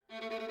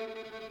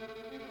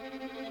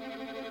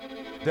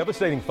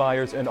Devastating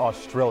fires in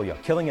Australia,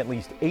 killing at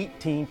least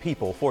 18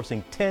 people,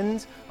 forcing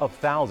tens of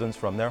thousands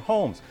from their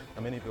homes.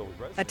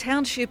 A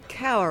township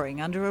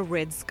cowering under a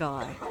red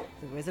sky.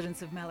 The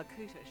residents of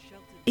Malakuta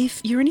sheltered...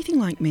 If you're anything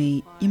like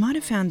me, you might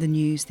have found the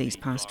news these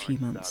past few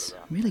months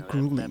really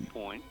gruelling. At that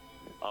point,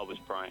 I was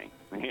praying.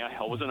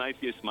 I was an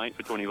atheist, mate,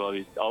 for 25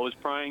 years. I was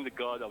praying to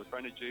God, I was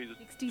praying to Jesus.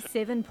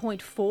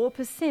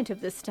 67.4%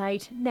 of the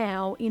state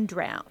now in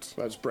drought.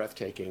 Well, it's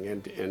breathtaking,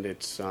 and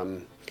it's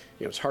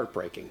it's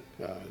heartbreaking.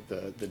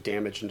 The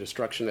damage and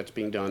destruction that's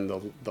being done,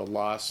 the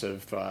loss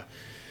of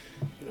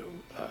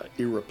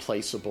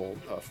irreplaceable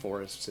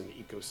forests and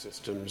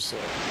ecosystems.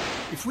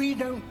 If we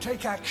don't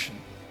take action,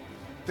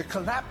 the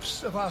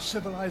collapse of our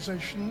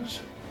civilizations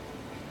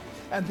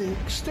and the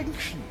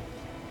extinction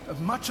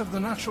of much of the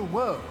natural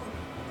world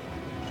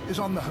is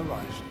on the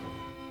horizon.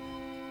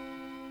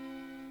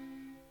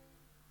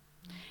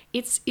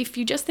 If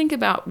you just think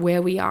about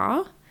where we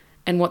are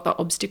and what the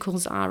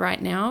obstacles are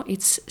right now,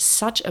 it's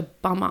such a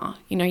bummer.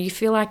 You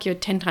feel like you're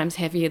 10 times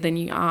heavier than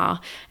you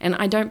are. And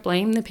I don't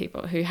blame the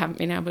people who haven't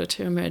been able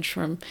to emerge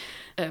from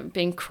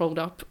being curled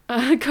up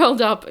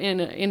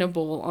in a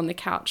ball on the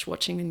couch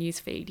watching the news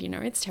feed.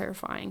 It's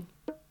terrifying.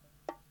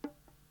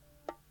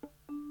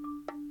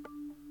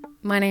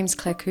 My name's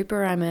Claire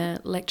Cooper. I'm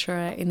a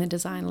lecturer in the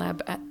design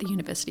lab at the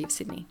University of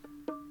Sydney.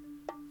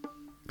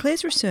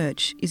 Claire's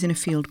research is in a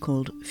field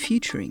called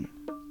futuring.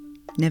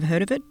 Never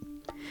heard of it?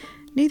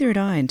 Neither had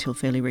I until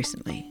fairly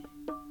recently.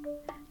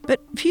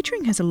 But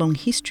futuring has a long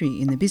history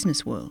in the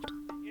business world.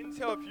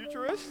 Intel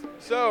futurist?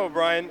 So,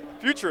 Brian,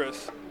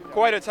 futurist.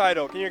 Quite a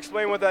title. Can you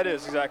explain what that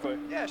is exactly?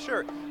 Yeah,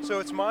 sure. So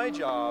it's my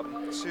job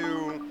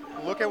to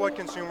look at what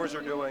consumers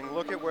are doing,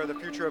 look at where the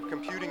future of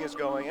computing is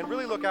going, and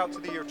really look out to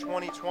the year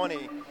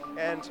 2020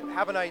 and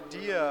have an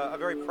idea, a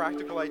very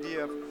practical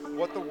idea of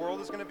what the world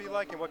is going to be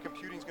like and what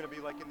computing is going to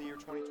be like in the year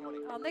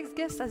 2020. Our next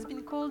guest has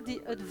been called the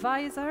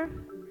advisor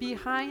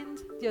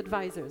behind the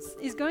advisors.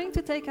 He's going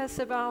to take us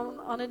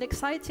on an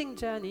exciting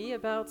journey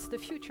about the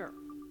future.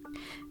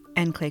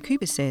 And Claire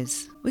Cooper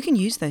says we can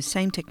use those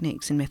same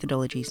techniques and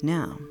methodologies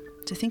now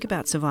to think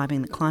about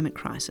surviving the climate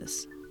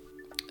crisis.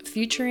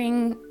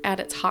 Futuring at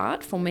its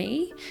heart for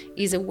me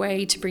is a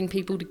way to bring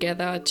people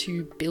together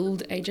to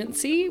build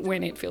agency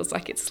when it feels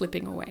like it's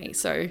slipping away.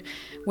 So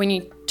when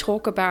you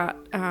talk about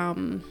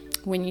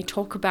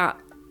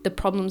the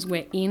problems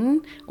we're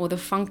in or the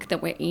funk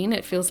that we're in,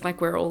 it feels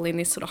like we're all in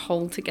this sort of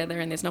hole together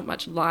and there's not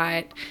much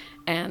light,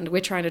 and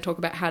we're trying to talk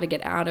about how to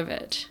get out of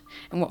it.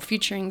 And what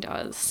futuring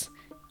does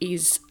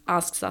is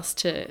asks us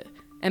to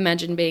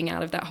imagine being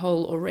out of that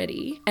hole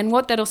already. And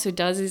what that also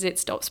does is it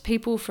stops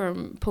people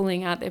from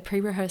pulling out their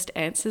pre-rehearsed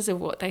answers of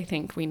what they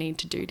think we need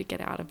to do to get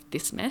out of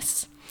this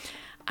mess.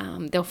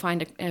 They'll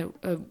find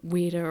a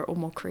weirder or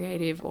more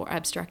creative or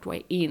abstract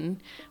way in,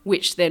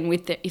 which then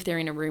if they're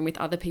in a room with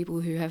other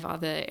people who have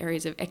other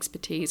areas of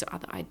expertise or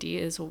other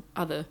ideas or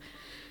other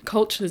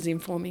cultures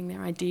informing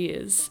their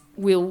ideas,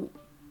 will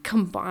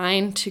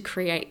combine to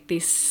create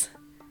this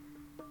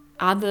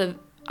other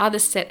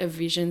set of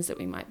visions that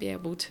we might be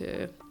able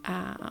to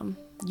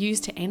use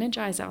to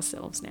energise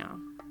ourselves now.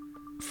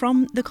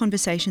 From The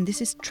Conversation,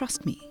 this is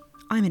Trust Me,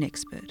 I'm an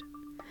Expert,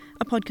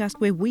 a podcast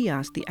where we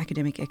ask the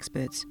academic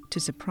experts to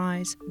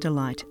surprise,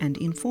 delight and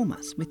inform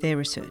us with their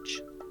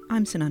research.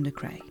 I'm Sananda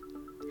Gray.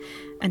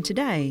 And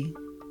today,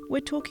 we're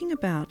talking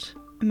about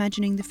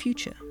imagining the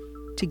future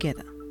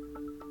together.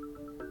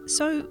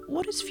 So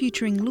what does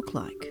futuring look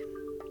like?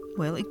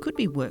 Well, it could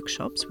be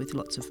workshops with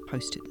lots of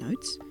post-it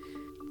notes.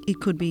 It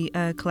could be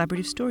a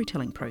collaborative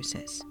storytelling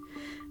process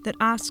that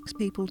asks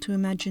people to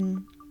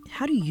imagine,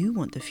 how do you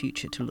want the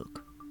future to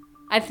look?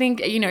 I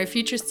think,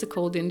 futurists are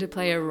called in to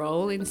play a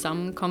role in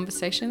some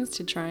conversations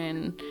to try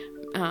and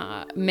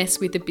mess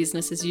with the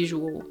business as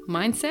usual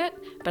mindset.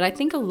 But I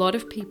think a lot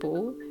of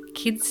people,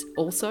 kids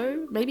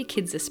also, maybe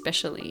kids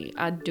especially,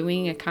 are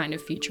doing a kind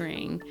of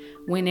futuring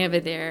whenever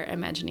they're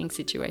imagining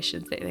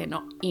situations that they're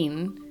not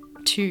in,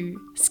 to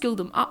skill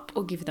them up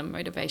or give them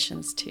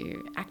motivations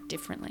to act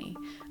differently.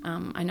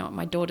 I know at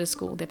my daughter's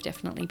school they've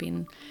definitely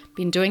been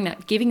doing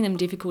that, giving them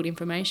difficult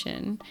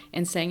information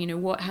and saying,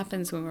 what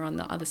happens when we're on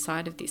the other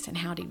side of this and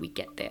how did we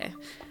get there?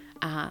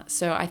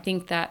 So I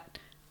think that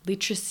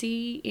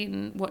literacy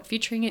in what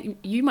futuring it,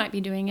 you might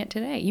be doing it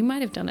today. You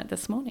might have done it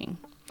this morning.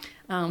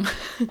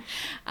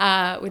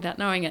 Without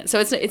knowing it. So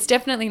it's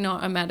definitely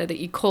not a matter that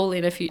you call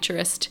in a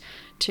futurist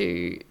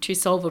to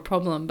solve a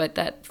problem, but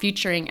that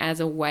futuring as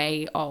a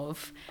way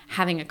of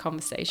having a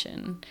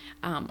conversation,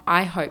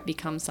 I hope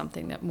becomes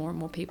something that more and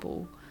more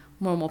people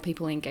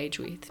engage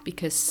with,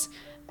 because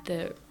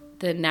the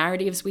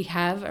narratives we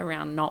have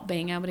around not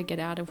being able to get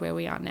out of where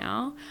we are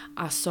now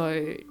are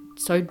so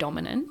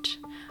dominant,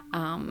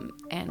 and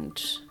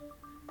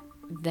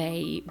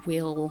they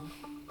will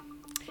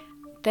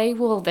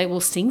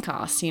sink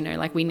us,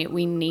 we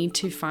need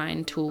to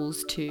find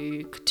tools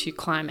to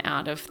climb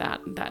out of that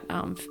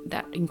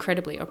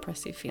incredibly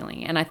oppressive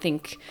feeling. And I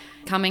think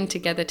coming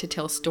together to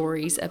tell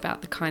stories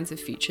about the kinds of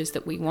futures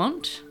that we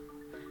want,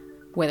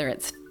 whether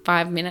it's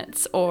 5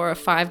 minutes or a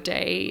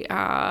 5-day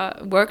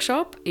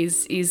workshop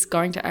is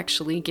going to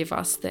actually give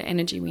us the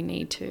energy we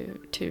need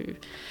to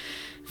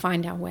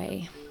find our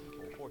way.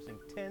 Forcing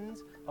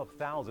tens of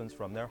thousands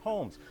from their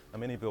homes. Now,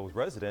 many of those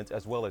residents,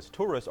 as well as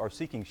tourists, are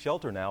seeking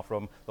shelter now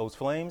from those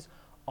flames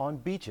on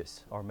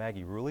beaches. Our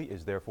Maggie Rulli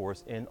is there for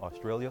us in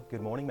Australia.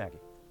 Good morning, Maggie.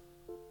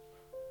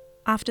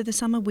 After the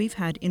summer we've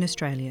had in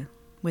Australia,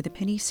 where the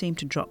pennies seem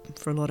to drop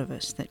for a lot of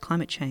us that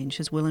climate change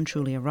has well and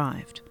truly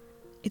arrived,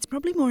 it's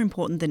probably more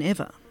important than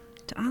ever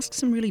to ask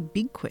some really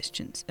big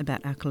questions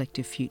about our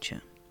collective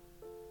future.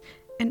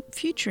 And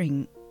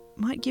futuring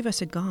might give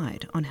us a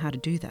guide on how to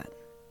do that.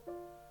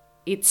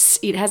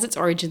 It has its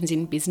origins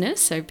in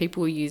business, so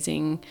people are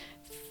using,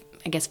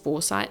 I guess,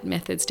 foresight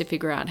methods to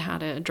figure out how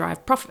to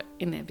drive profit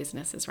in their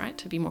businesses, right?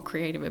 To be more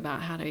creative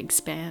about how to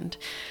expand.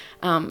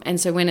 And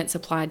so when it's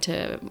applied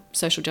to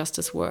social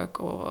justice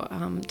work or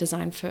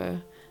design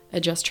for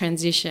a just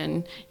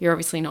transition, you're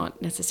obviously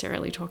not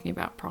necessarily talking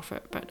about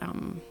profit, but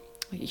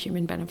like a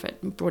human benefit,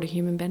 broader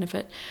human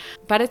benefit.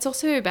 But it's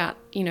also about,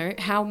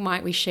 how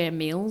might we share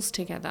meals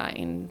together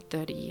in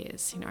 30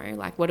 years?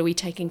 Like what are we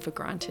taking for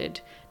granted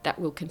that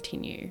will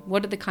continue?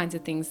 What are the kinds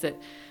of things that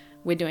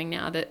we're doing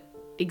now that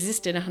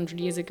existed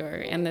 100 years ago,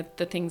 and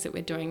the things that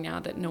we're doing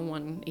now that no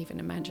one even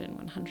imagined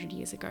 100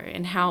 years ago?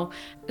 And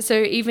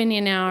so even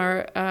in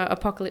our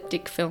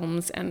apocalyptic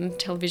films and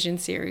television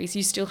series,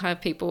 you still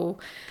have people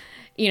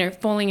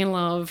falling in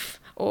love,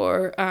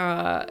 or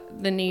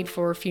the need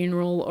for a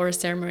funeral or a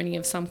ceremony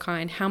of some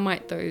kind. How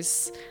might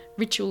those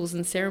rituals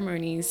and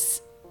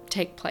ceremonies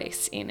take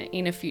place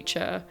in a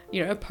future,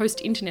 a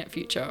post-internet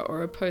future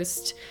or a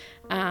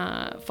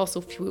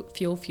post-fossil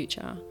fuel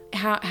future?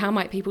 How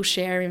might people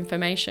share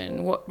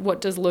information?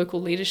 What does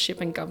local leadership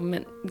and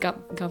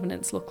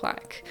governance look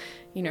like?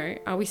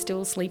 Are we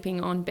still sleeping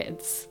on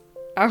beds?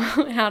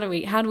 How do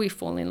we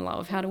fall in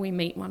love? How do we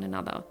meet one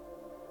another?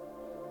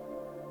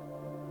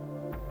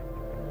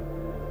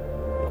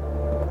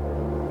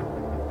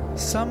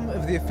 Some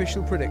of the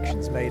official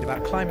predictions made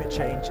about climate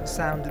change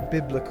sound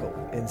biblical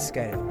in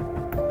scale.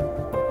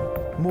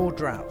 More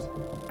drought,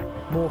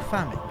 more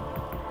famine,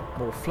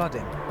 more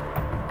flooding,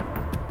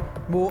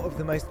 more of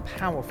the most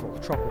powerful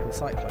tropical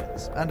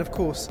cyclones, and of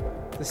course,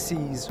 the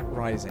seas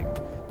rising.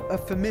 A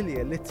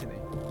familiar litany.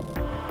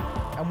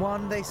 And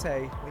one they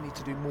say we need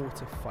to do more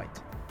to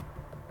fight.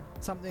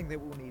 Something that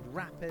will need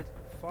rapid,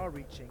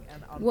 far-reaching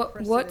and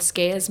unprecedented... What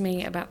scares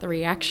me about the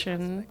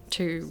reaction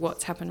to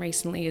what's happened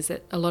recently is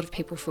that a lot of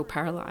people feel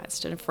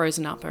paralysed and are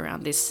frozen up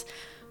around this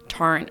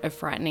torrent of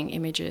frightening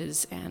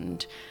images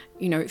and,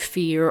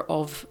 fear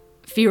of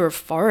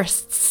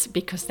forests,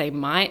 because they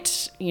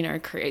might,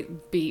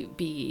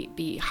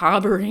 be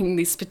harbouring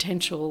this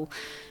potential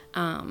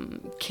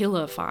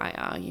killer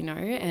fire,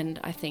 and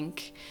I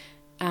think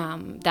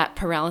that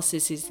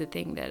paralysis is the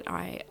thing that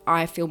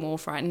I feel more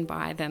frightened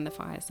by than the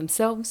fires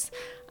themselves.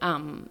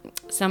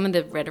 Some of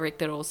the rhetoric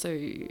that also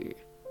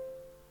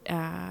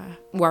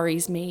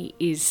worries me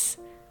is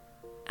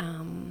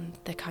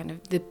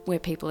where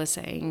people are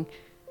saying,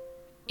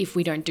 if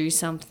we don't do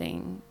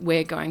something,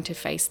 we're going to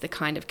face the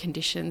kind of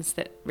conditions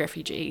that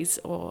refugees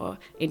or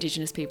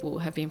Indigenous people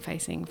have been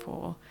facing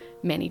for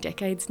many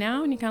decades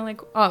now. And you're kind of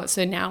like, oh,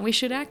 so now we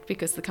should act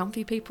because the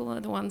comfy people are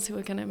the ones who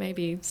are going to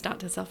maybe start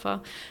to suffer.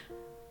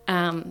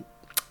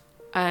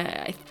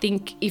 I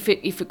think if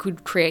it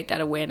could create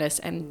that awareness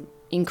and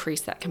increase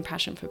that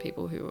compassion for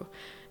people who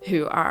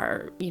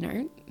are,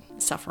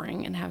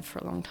 suffering and have for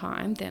a long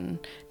time, then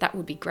that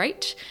would be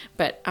great.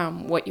 But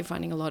what you're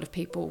finding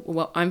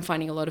I'm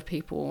finding a lot of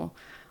people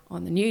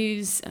on the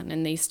news and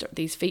in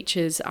these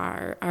features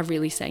are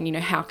really saying,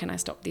 how can I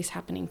stop this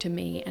happening to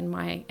me and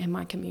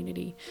my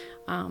community?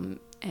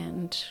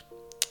 And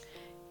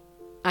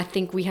I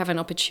think we have an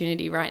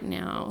opportunity right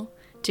now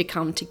to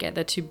come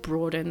together to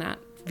broaden that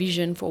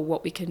vision for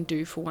what we can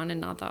do for one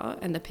another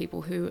and the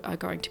people who are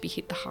going to be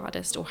hit the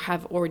hardest or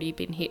have already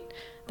been hit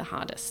the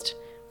hardest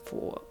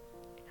for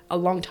a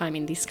long time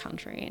in this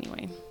country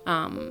anyway.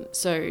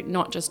 So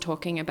not just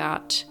talking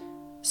about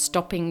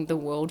stopping the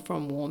world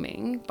from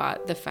warming,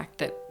 but the fact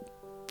that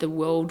the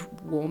world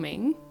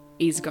warming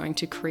is going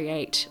to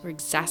create or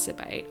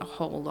exacerbate a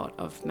whole lot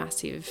of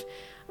massive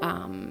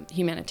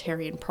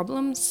humanitarian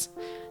problems.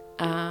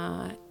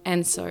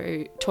 And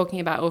so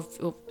talking about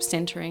or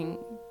centering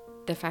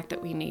the fact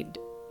that we need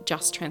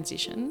just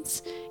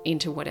transitions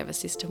into whatever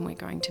system we're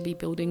going to be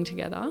building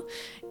together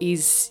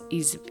is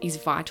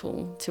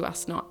vital to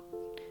us not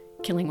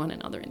killing one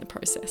another in the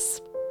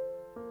process.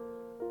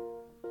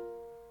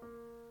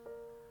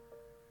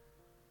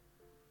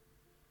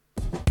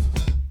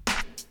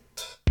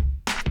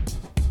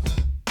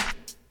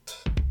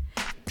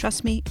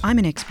 Trust Me, I'm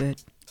an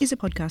Expert is a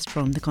podcast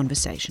from The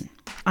Conversation.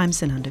 I'm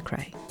Sananda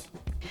Creagh.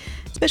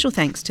 Special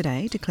thanks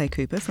today to Claire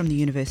Cooper from the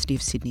University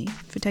of Sydney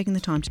for taking the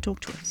time to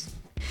talk to us.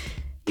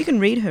 You can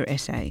read her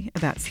essay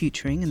about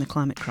futuring and the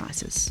climate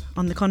crisis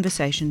on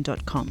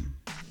theconversation.com.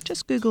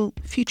 Just Google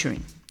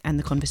futuring and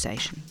The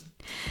Conversation.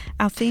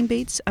 Our theme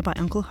beats are by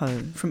Uncle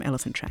Ho from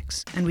Elephant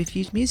Tracks, and we've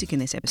used music in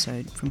this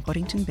episode from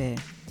Poddington Bear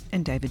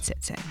and David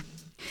Setse.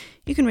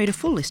 You can read a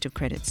full list of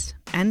credits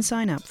and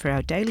sign up for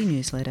our daily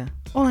newsletter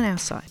all on our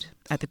site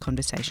at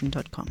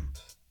theconversation.com.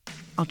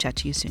 I'll chat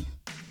to you soon.